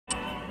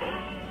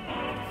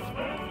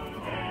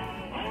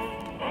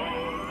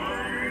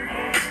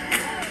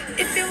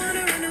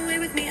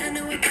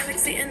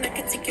and I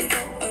can take you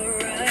for a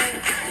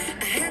ride.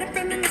 I had a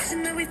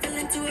premonition that we fell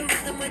into a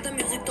rhythm where the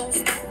music don't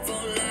stop for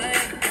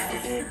life.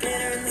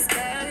 Glitter in the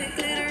sky,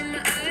 glitter in my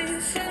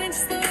eyes, shining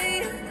just the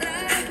way you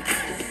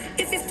like.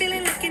 If you're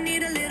feeling like you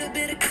need a little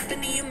bit of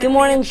company, Good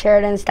morning,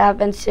 Sheridan staff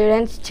and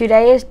students.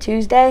 Today is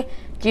Tuesday,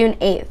 June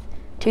 8th,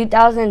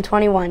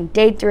 2021,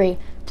 Day 3.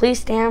 Please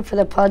stand for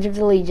the Pledge of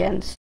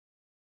Allegiance.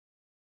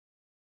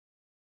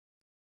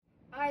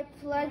 I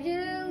pledge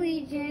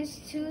allegiance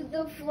to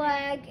the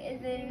flag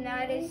of the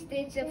United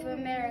States of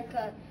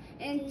America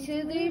and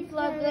to the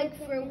republic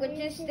for which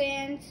it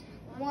stands,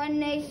 one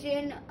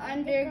nation,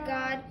 under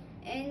God,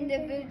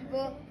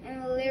 indivisible,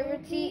 and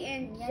liberty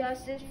and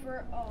justice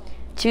for all.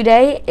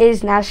 Today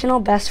is National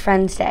Best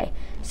Friends Day.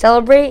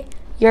 Celebrate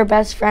your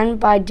best friend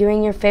by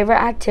doing your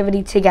favorite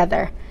activity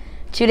together.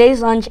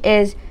 Today's lunch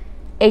is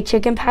a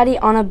chicken patty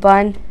on a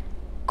bun,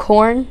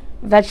 corn,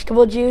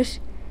 vegetable juice,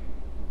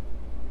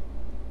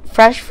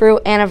 fresh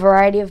fruit, and a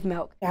variety of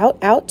milk. Shout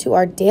out to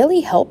our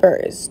daily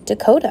helpers,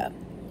 Dakota,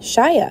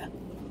 Shia,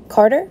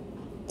 Carter,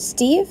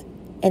 Steve,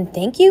 and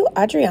thank you,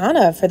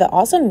 Adriana, for the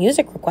awesome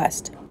music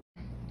request.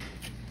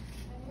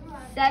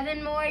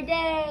 7 more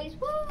days.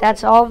 Woo!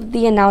 That's all of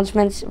the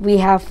announcements we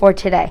have for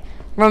today.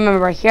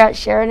 Remember, here at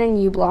Sheridan,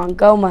 you belong.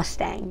 Go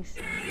Mustangs.